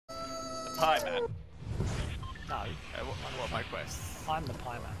pie man? No. What are my quests? I'm the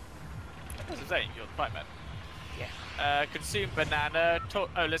pie man. I was saying, you're the pie man. Yeah. Consume banana. Oh,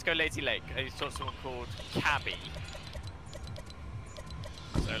 let's go Lazy Lake. I need to talk to someone called Cabby.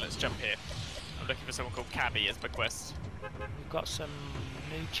 So let's jump here. I'm looking for someone called Cabby as my quest. We've got some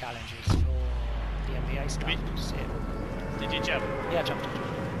new challenges for the NBA stuff. Did you see it? Did you jump? Yeah, I jumped. Okay.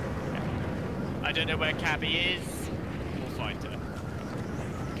 I don't know where Cabby is. We'll find her.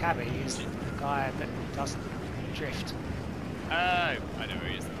 Cabby is the guy that doesn't drift. Oh, I know where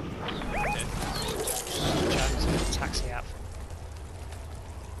he is. Jones taxi outfit.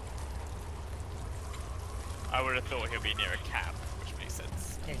 I would have thought he'll be near a cab, which makes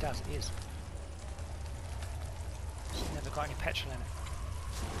sense. Yeah, he does. He is. He's never got any petrol in it.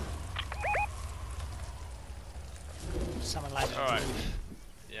 Someone landed on the roof.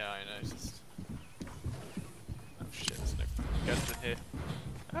 Yeah, I know. It's just... Oh shit! There's no guns in here.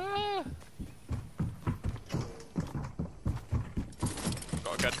 Ah!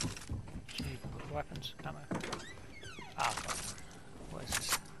 Got a gun. Do you need weapons? Ammo? Ah, what is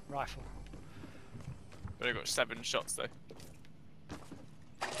this? Rifle. But I got 7 shots though.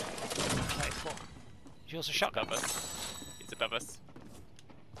 34. Is yours a shotgun? Above us. He's above us.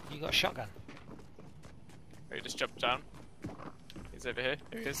 You got a shotgun? Oh, he just jumped down. He's over here.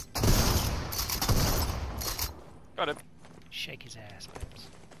 Here he is. Got him. Shake his ass, babes.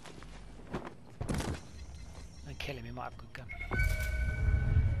 Don't kill him, he might have a good gun.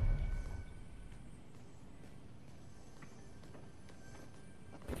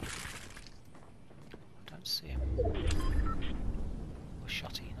 I don't see him. Or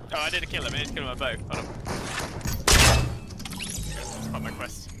shot he? Nice. Oh, I didn't kill him. I need to kill him with my bow. Hold on. That's part of my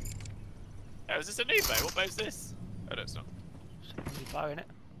quest. Oh, is this a new bow? What bow is this? Oh, no, it's not. There's a new bow in it.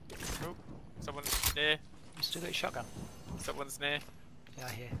 Oh, someone's near. You still got your shotgun? Someone's near. Yeah,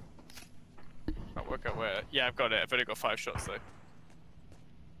 I hear. Can't work out where. Yeah, I've got it. I've only got 5 shots though.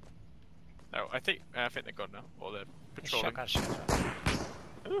 No, I think they're gone now, or they're patrolling. Shotgun shots,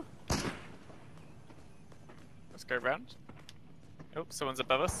 right? Ooh. Let's go round. Oh, someone's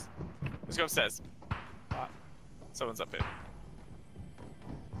above us. Let's go upstairs. Right. Someone's up here.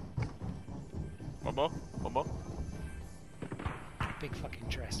 One more. One more. Big fucking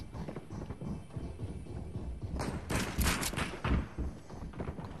dress.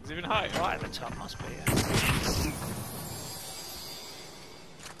 It's even higher. Right at the top, must be.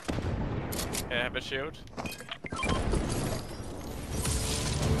 Yeah, have a shield.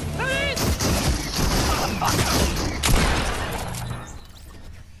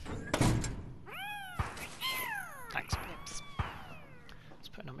 Thanks, Pips. Let's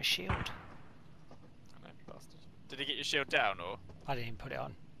put on my shield. Oh, no, bastard. Did he get your shield down, or? I didn't even put it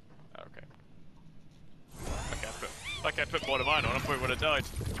on. Oh, okay. Like I put more of mine on, I probably would have died.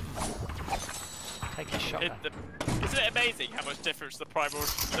 Take a shotgun. Isn't it amazing how much difference the primal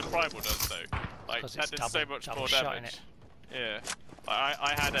does though? Like that did so much more damage. Yeah.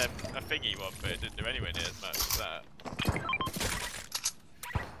 I had a thingy one, but it didn't do anywhere near as much as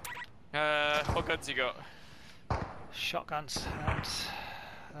that. What guns you got? Shotguns and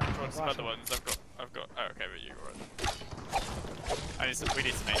Got some other ones. I've got. Oh, okay, but you alright. We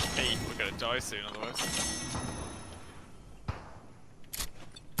need some HP. We're gonna die soon, otherwise.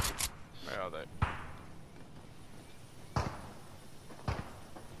 Where are they?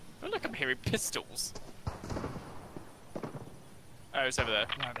 Oh look, I'm hearing pistols. Oh, it's over there.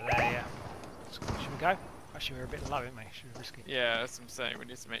 Right over there, yeah. Should we go? Actually, we're a bit low, aren't we? Should we risk it? Yeah, that's what I'm saying. We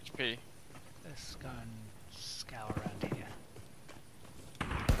need some HP. Let's go and scour around here.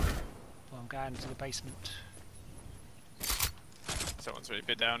 Well, I'm going to the basement. Someone's really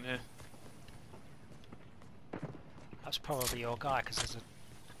been down here. That's probably your guy, because there's a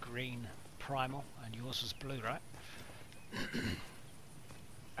green primal, and yours was blue, right?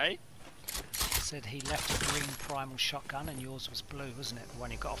 Hey? Said he left a green primal shotgun, and yours was blue, wasn't it? The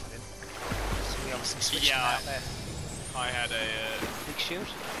one he got off of him. So we obviously switched him out there. I had a big shield.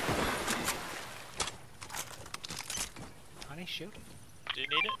 Honey, shield. Do you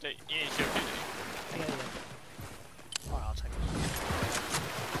need it? You need a shield, do you? Yeah. Alright, I'll take it.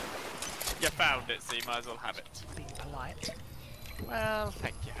 You found it, so you might as well have it. Being polite. Well,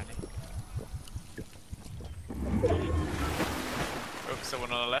 thank you, honey. Oh,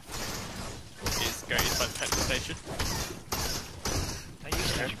 someone on the left is going inside the petrol station. They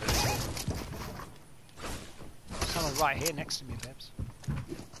use it. Someone right here next to me, Bebs.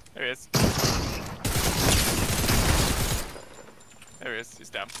 There he is. There he is. He's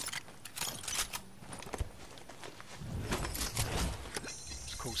down.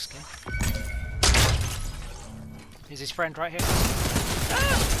 It's a cool skin. Is his friend right here?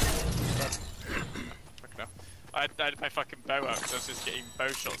 Ah! Dead. I had my fucking bow out because I was just getting bow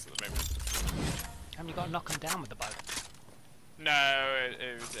shots at the moment. Haven't you got to knock them down with the bow? No,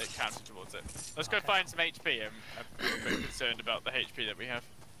 it counted towards it. Let's go find some HP. I'm a bit concerned about the HP that we have.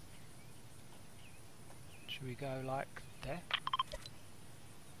 Should we go like there?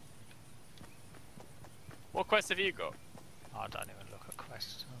 What quests have you got? Oh, I don't even look at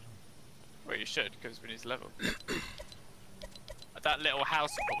quests. Well, you should, because we need to level. That little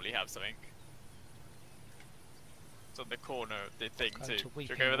house will probably have something. It's on the corner of the thing too. To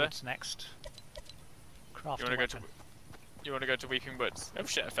Weeping Should we go over Woods there? next. Craft You want to go to? You want to go to Weeping Woods? Oh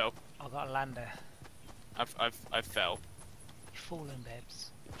shit! I fell. I've got to land there. I fell. Fallen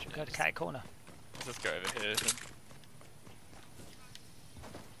bebs. Should we go to Cat Corner? Let's go over here. Then.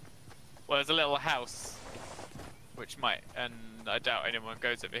 Well, there's a little house, which might, and I doubt anyone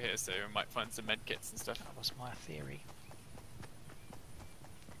goes over here, so we might find some medkits and stuff. That was my theory.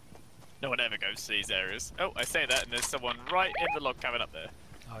 No one ever goes to these areas. Oh, I say that, and there's someone right in the log cabin up there.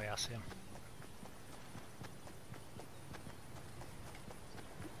 Oh yeah, I see him.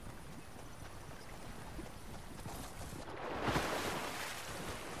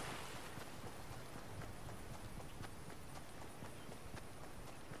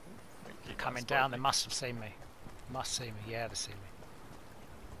 Coming down, they must have seen me. Must see me, yeah, they see me.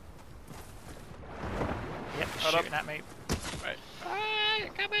 Yep, they're shooting at me. Right. Ah, you're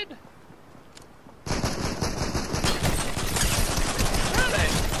coming! Where are they?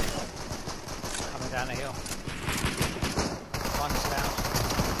 Coming down the hill. One's down.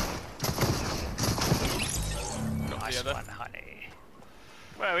 Got Nice the other. one, honey.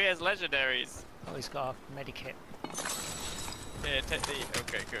 Well, he has legendaries. Oh, he's got a medikit. Yeah, take the.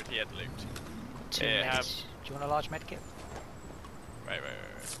 Okay, good. He had loot. Two Yeah, meds. Do you want a large medikit? Right.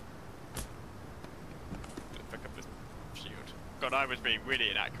 Pick up this shield. God, I was being really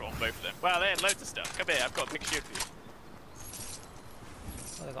inaccurate on both of them. Wow, they had loads of stuff. Come here, I've got a big shield for you.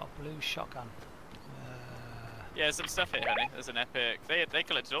 Oh, they've got a blue shotgun. Yeah, there's some stuff here, honey. There's an epic. They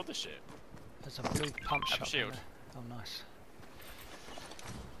collected all the shit. There's a blue pump shotgun. Shield. There. Oh, nice.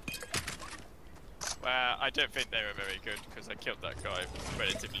 Well, I don't think they were very good because I killed that guy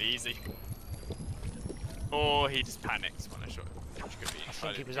relatively easy. Or he just panicked when I shot him, which could be. I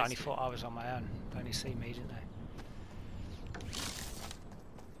think he was only thought I was on my own. They only see me, didn't they?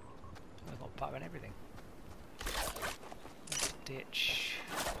 I've got butter and everything. Ditch.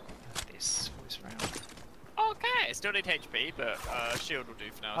 This for this round. Okay, still need HP, but shield will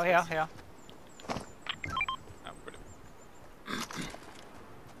do for now. Oh yeah, yeah. Oh, brilliant.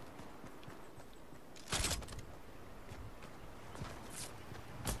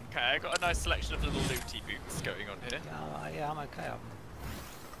 Okay, I got a nice selection of little looty boots going on here. Yeah, I'm okay.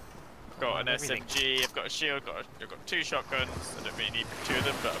 Got an SMG, I've got a shield, I've got 2 shotguns. I don't really need 2 of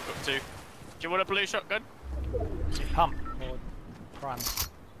them, but I've got 2. Do you want a blue shotgun? Is it pump or prime?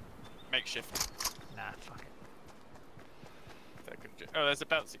 Makeshift. Nah, fuck it. Oh, there's a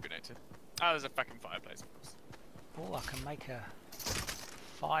bouncy grenade here. Oh, there's a fucking fireplace, of course. Oh, I can make a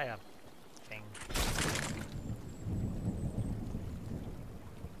fire thing.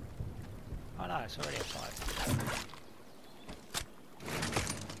 Oh no, it's already a fire.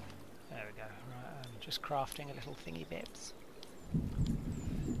 There we go. Right, I'm just crafting a little thingy bits.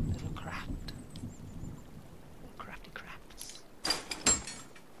 Little craft. Little crafty crafts.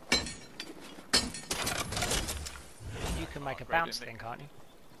 You can make a bounce thing, can't you?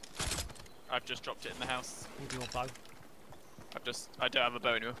 I've just dropped it in the house. With your bow. I don't have a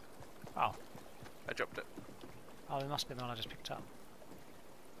bow anymore. Oh. I dropped it. Oh, it must be the one I just picked up.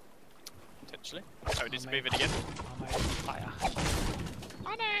 Potentially. Oh, we need to move it again. I made fire.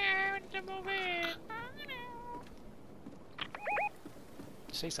 Oh no, I need to move it.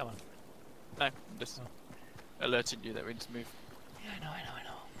 See someone? No, I'm just alerting you that we need to move. Yeah, I know.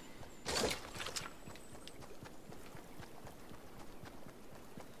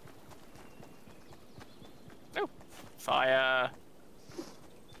 Oh, fire!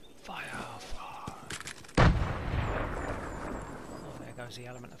 Fire! Oh, there goes the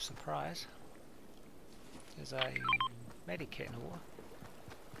element of surprise. There's a medikit in the water.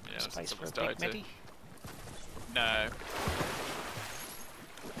 Yeah, space for a big medi? No.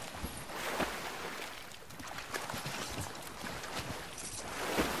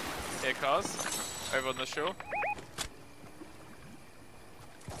 Here, cars. Over on the shore.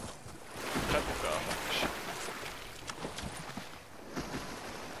 Purple car.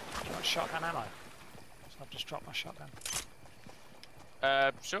 Do you want shotgun ammo? So I've just dropped my shotgun.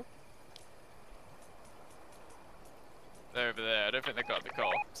 Sure. They're over there. I don't think they got the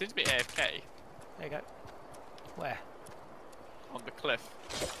car. Seems to be AFK. There you go. Where? On the cliff.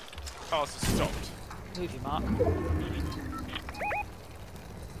 Cars are stopped. Move your mark. Can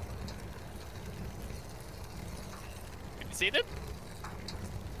you see them?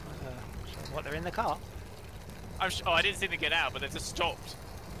 So what, they're in the car? Oh, I didn't see them get out, but they've just stopped.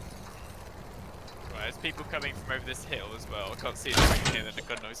 Right, there's people coming from over this hill as well. I can't see them, I can hear the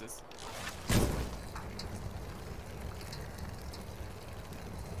gun noises.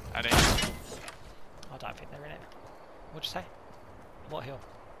 And in. I don't think they're in it. What'd you say? What hill?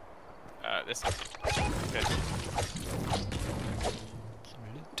 This one. Good. Some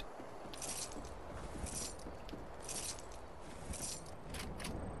loot.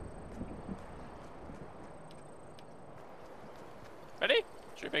 Ready?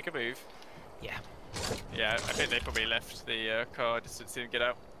 Should we make a move? Yeah. Yeah, I think they probably left the car just to see them get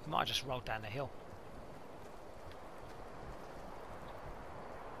out. Might have just rolled down the hill.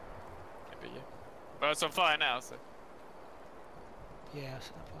 Could be, yeah. Well, it's on fire now, so. Yeah, it's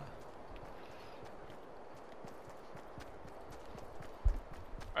on fire.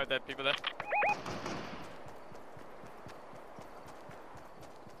 Right there, people there.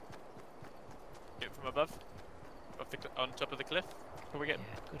 Get from above, on top of the cliff. Can we get?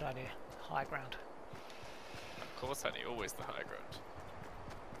 Yeah, good idea. High ground. Of course, honey, always the high ground.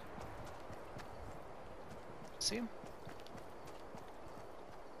 See him?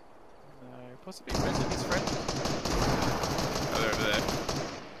 No, possibly resing his friend. Oh, they're over there.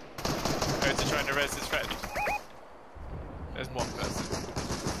 Oh, is he trying to res his friend? There's one person.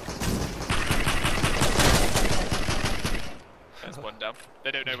 There's one down.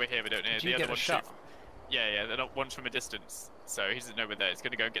 They don't know we're here, we don't know. The other one shot. Yeah, they're not, one's from a distance, so he doesn't know we're there. He's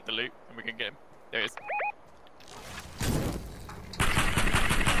gonna go and get the loot, and we can get him. There he is.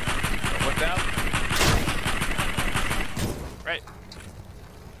 Got one down. Right.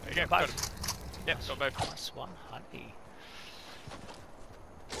 There you go, got him. Yep, got both. Nice one, honey.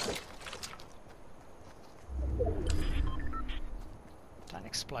 An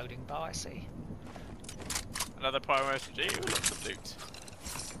exploding bar, I see. Another pyro SMG. Ooh, lots of loot.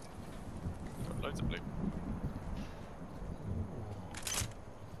 Got loads of loot.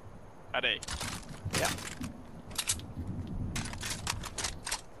 Addy. Yeah.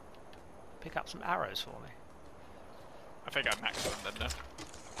 Pick up some arrows for me. I think I maxed one then now.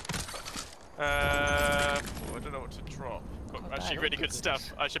 I don't know what to drop. Got actually really good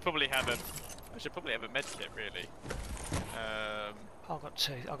stuff. I should probably have a med kit really. I've got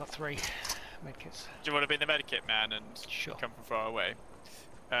two. I've got three medkits. Do you want to be the med kit man and sure. Come from far away?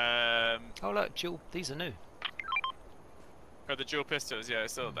 Oh look, dual. These are new. Oh, the dual pistols. Yeah, I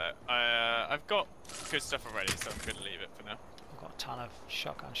saw that. I've got good stuff already, so I'm going to leave it for now. I've got a ton of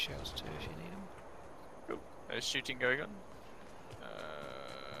shotgun shells too, if you need them. Cool. There's shooting going on.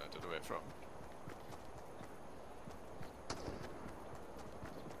 Don't know where from.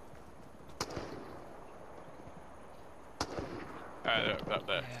 Up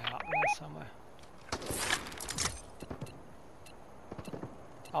there. Yeah, up there somewhere.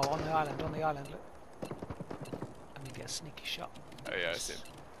 Oh, on the island, look. Let me get a sneaky shot. Oh yeah, I see him.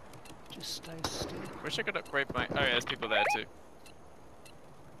 Just stay still. Wish I could upgrade my... Oh yeah, there's people there too.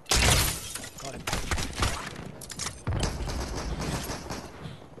 Got him.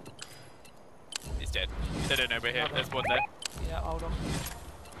 He's dead. They don't know we're here. There's one there. Yeah, hold on.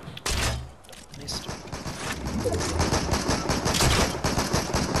 Missed.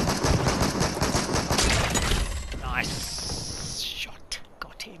 Nice shot.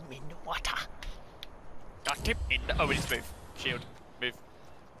 Got him in the water. Got him in the... Oh, we need to move. Shield. Move.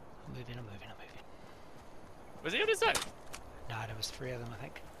 I'm moving. Was he on his own? No, there was three of them, I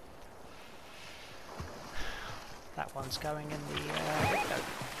think. That one's going in the window.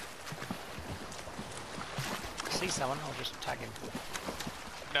 See someone, I'll just tag him.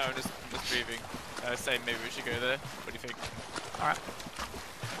 No, I'm just moving. Saying maybe we should go there. What do you think? Alright.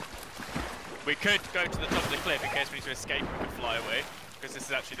 We could go to the top of the cliff in case we need to escape and we can fly away. Because this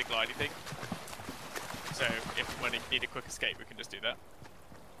is actually the gliding thing. So if when we need a quick escape, we can just do that.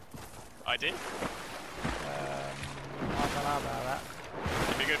 Idea? I don't know about that.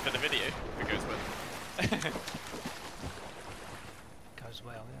 It'd be good for the video if it goes well. Goes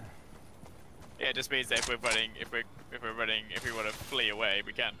well, yeah. Yeah, it just means that if we want to flee away,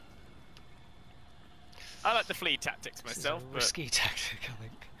 we can. I like the flee tactics myself, but risky tactic, I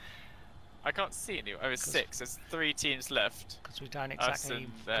think. I can't see any. Oh, it's 6. There's 3 teams left. Because we don't exactly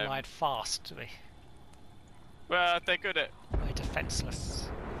glide fast, do we? Well, they're good at. We're defenceless.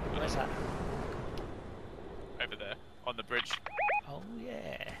 Where's that? Over there, on the bridge. Oh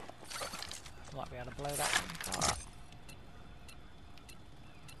yeah. Might be able to blow that car up.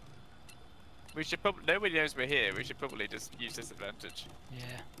 We should probably. Nobody knows we're here. We should probably just use this advantage.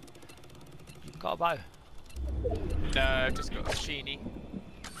 Yeah. Got a bow? No, I've just got a sheeny.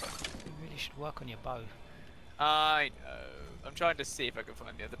 You really should work on your bow. I know. I'm trying to see if I can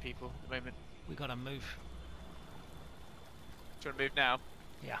find the other people at the moment. We gotta move. Do you want to move now?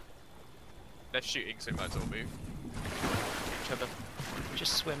 Yeah. They're shooting, so we might as well move. Each other.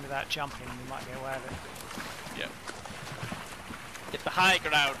 Just swim without jumping, we might get away with it. Yeah. Get the high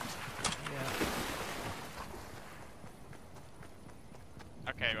ground. Yeah.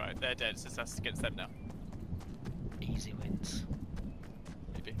 Okay, right, they're dead, so it's us against them now. Easy wins.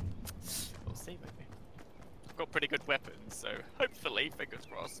 Maybe. We'll see, maybe. I've got pretty good weapons, so hopefully, fingers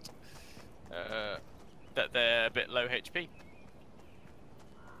crossed, that they're a bit low HP.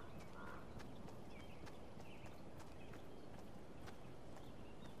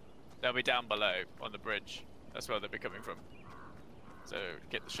 They'll be down below on the bridge. That's where they'll be coming from. So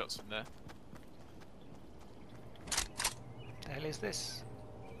get the shots from there. The hell is this?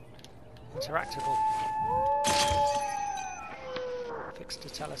 Interactable. Fix the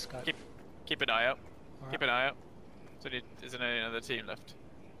telescope. Keep an eye out. Right. Keep an eye out. So isn't any other team left?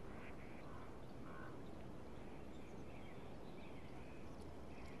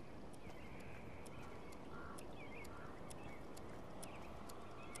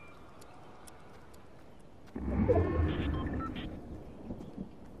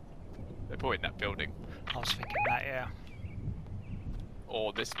 They're probably in that building. I was thinking that, yeah.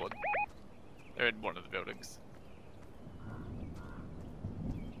 Or this one. They're in one of the buildings.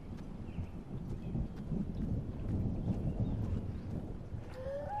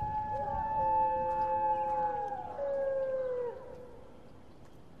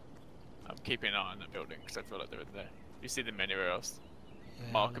 I'm keeping an eye on that building because I feel like they're in there. You see them anywhere else?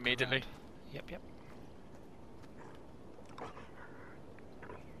 Yeah, Mark immediately. Around. Yep.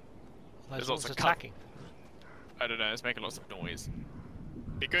 There's lots of attacking. I don't know, it's making lots of noise.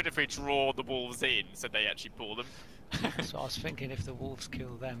 Be good if we draw the wolves in so they actually pull them. So I was thinking if the wolves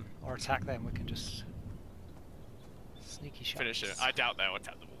kill them or attack them, we can just sneaky shots. Finish it. I doubt they'll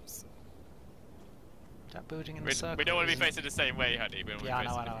attack the wolves. That building in the circle. We don't want to be facing the same way, honey. We don't want to be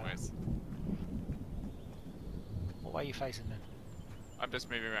facing different ways. What way are you facing then? I'm just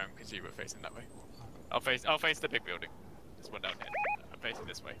moving around because you were facing that way. I'll face the big building. There's one down here. I'm facing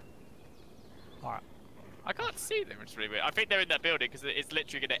this way. Alright. I can't see them, it's really weird. I think they're in that building because it's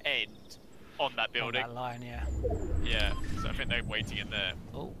literally going to end on that building. On that line, yeah. Yeah, so I think they're waiting in there.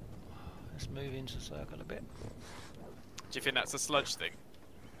 Oh, let's move into the circle a bit. Do you think that's a sludge thing?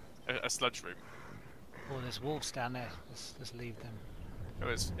 A sludge room? Oh, there's wolves down there. Let's leave them.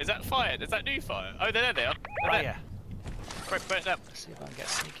 Is that fire? Is that new fire? Oh, there they are. Oh, yeah. Quick, burn it down. Let's see if I can get a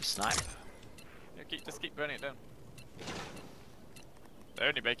sneaky snipe. Yeah, just keep burning it down. They're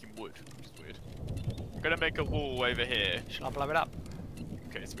only making wood, which is weird. I'm gonna make a wall over here. Shall I blow it up?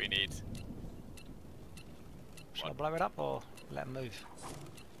 Okay, so we need... Shall I blow it up or let them move?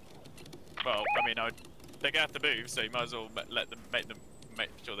 Well, I mean, they're gonna have to move, so you might as well make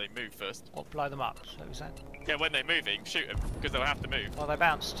sure they move first. Or blow them up, so is that? Yeah, when they're moving, shoot them, because they'll have to move. Oh, they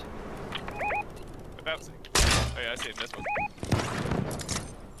bounced. They're bouncing. Oh yeah, I see them, this one.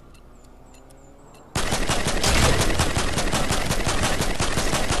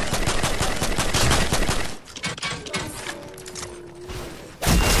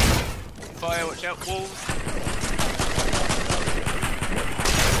 Fire, watch out, wolves.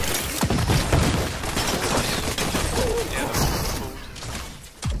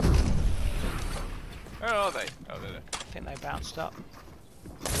 Where are they? Oh, they're there. I think they bounced up.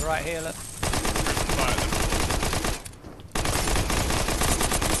 They're right here, look. Fire them.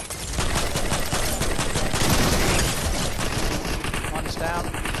 One's down.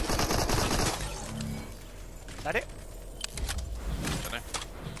 Is that it? Don't know.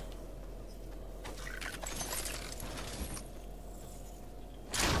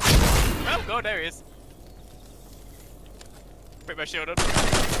 Oh god, there he is. Put my shield on.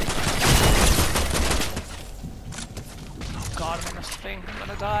 Oh god, I'm in this thing. I'm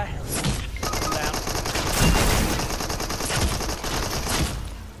gonna die. I'm down.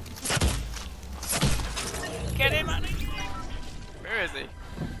 Get him, honey! Where is he?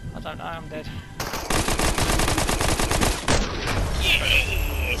 I don't know, I'm dead.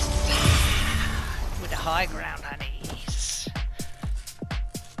 Yes! With the high ground, honeys.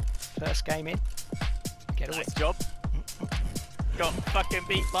 First game in. Get away. Nice job. Got fucking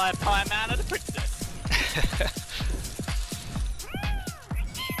beat by a pie man and a princess.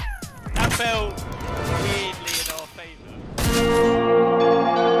 That felt weirdly in our favour.